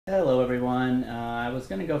Hello everyone. I was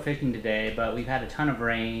going to go fishing today, but we've had a ton of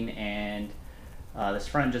rain and this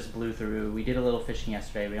front just blew through. We did a little fishing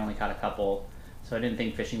yesterday. We only caught a couple, so I didn't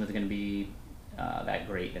think fishing was going to be that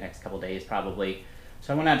great the next couple days probably.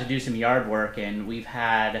 So I went out to do some yard work, and we've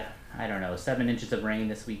had, I don't know, 7 inches of rain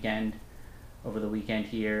this weekend, over the weekend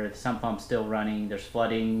here. The sump pump's still running. There's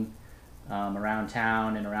flooding around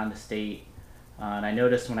town and around the state. And I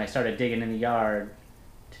noticed when I started digging in the yard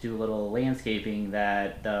to do a little landscaping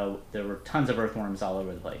that there were tons of earthworms all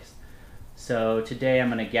over the place. So today I'm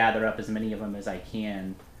going to gather up as many of them as I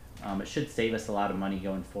can. It should save us a lot of money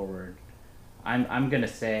going forward. I'm going to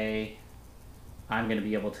say I'm going to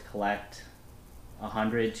be able to collect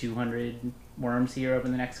 100, 200 worms here over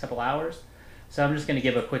the next couple hours. So I'm just going to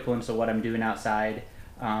give a quick glimpse of what I'm doing outside.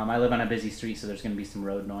 I live on a busy street, so there's going to be some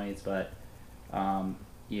road noise, but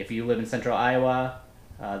if you live in central Iowa,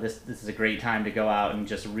 this is a great time to go out and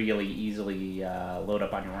just really easily load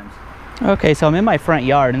up on your worms. Okay, so I'm in my front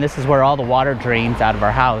yard, and this is where all the water drains out of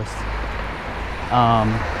our house.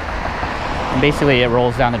 And basically it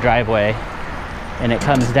rolls down the driveway, and it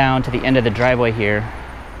comes down to the end of the driveway here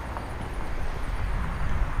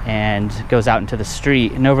and goes out into the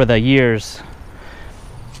street. And over the years,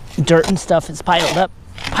 dirt and stuff is piled up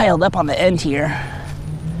on the end here.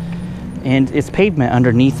 And it's pavement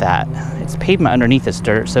underneath that. It's pavement underneath this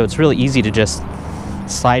dirt, so it's really easy to just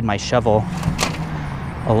slide my shovel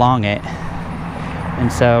along it.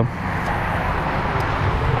 And so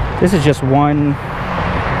this is just one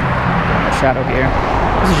shadow here.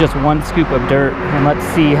 This is just one scoop of dirt, and let's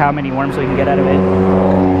see how many worms we can get out of it.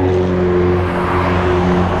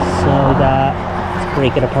 So let's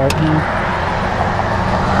break it apart now.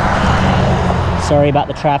 Sorry about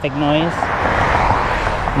the traffic noise.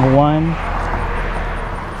 One.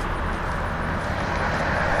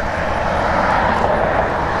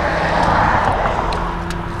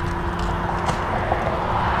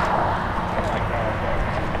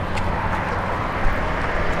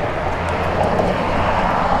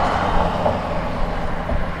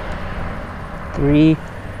 Three.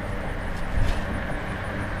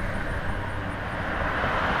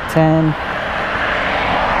 10.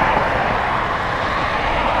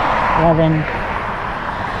 11.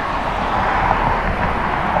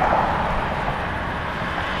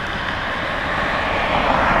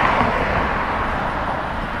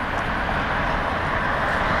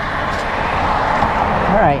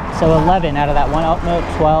 Alright, so 11 out of that one. Oh, no,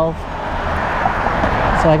 12.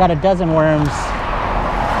 So I got a dozen worms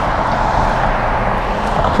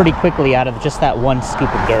pretty quickly out of just that one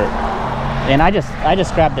scoop of dirt. And I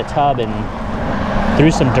just grabbed a tub and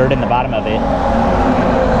threw some dirt in the bottom of it.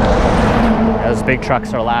 Those big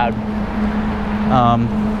trucks are loud.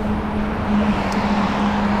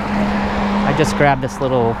 I just grabbed this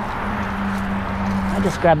little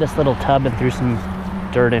tub and threw some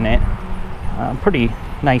dirt in it. Pretty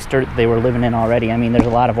nice dirt that they were living in already. I mean, there's a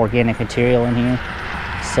lot of organic material in here.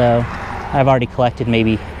 So I've already collected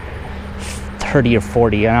maybe 30 or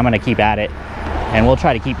 40, and I'm going to keep at it. And we'll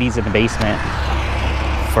try to keep these in the basement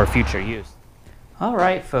for future use. All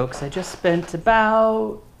right, folks, I just spent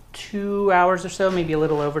about 2 hours or so, maybe a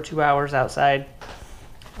little over 2 hours outside,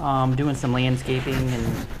 doing some landscaping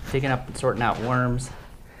and digging up and sorting out worms.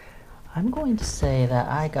 I'm going to say that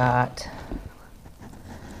I got,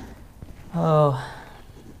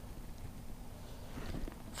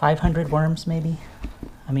 500 worms maybe.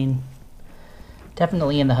 I mean,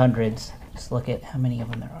 definitely in the hundreds. Just look at how many of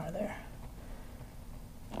them there are there.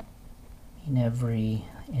 I mean, every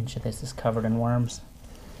inch of this is covered in worms.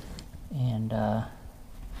 And as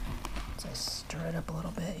I stir it up a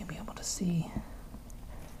little bit, you'll be able to see.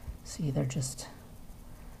 See, they're just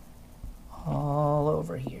all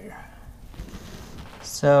over here.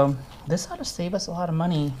 So this ought to save us a lot of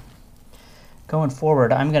money going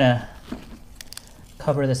forward. I'm gonna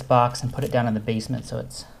cover this box and put it down in the basement so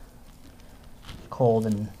it's cold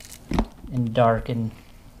and dark. And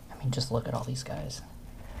I mean, just look at all these guys.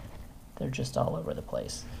 They're just all over the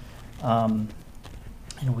place. And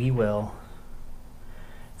we will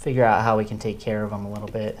figure out how we can take care of them a little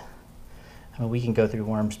bit. I mean, we can go through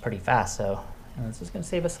worms pretty fast, so this is going to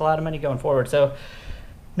save us a lot of money going forward. So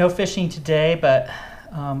no fishing today, but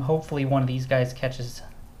hopefully one of these guys catches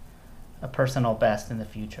a personal best in the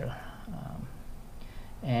future.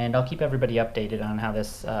 And I'll keep everybody updated on how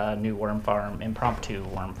this new worm farm, impromptu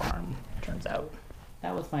worm farm, turns out.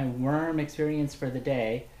 That was my worm experience for the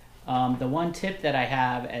day. The one tip that I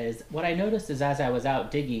have is, what I noticed is as I was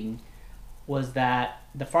out digging, was that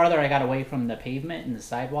the farther I got away from the pavement and the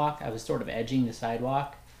sidewalk, I was sort of edging the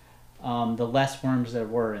sidewalk, the less worms there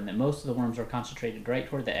were, and that most of the worms were concentrated right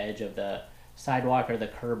toward the edge of the sidewalk or the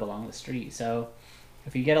curb along the street. So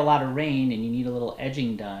if you get a lot of rain and you need a little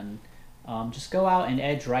edging done, just go out and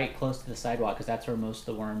edge right close to the sidewalk, because that's where most of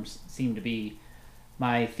the worms seem to be.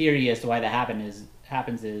 My theory as to why that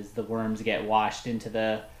happens is the worms get washed into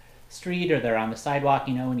the street, or they're on the sidewalk,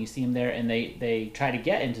 you know, when you see them there, and they try to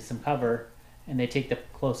get into some cover, and they take the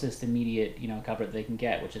closest immediate, you know, cover that they can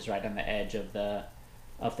get, which is right on the edge of the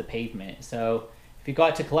pavement. So if you go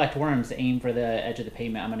out to collect worms, aim for the edge of the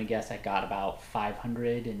pavement. I'm gonna guess I got about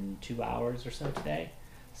 500 in 2 hours or so today.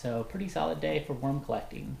 So pretty solid day for worm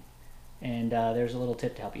collecting. And there's a little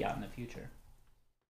tip to help you out in the future.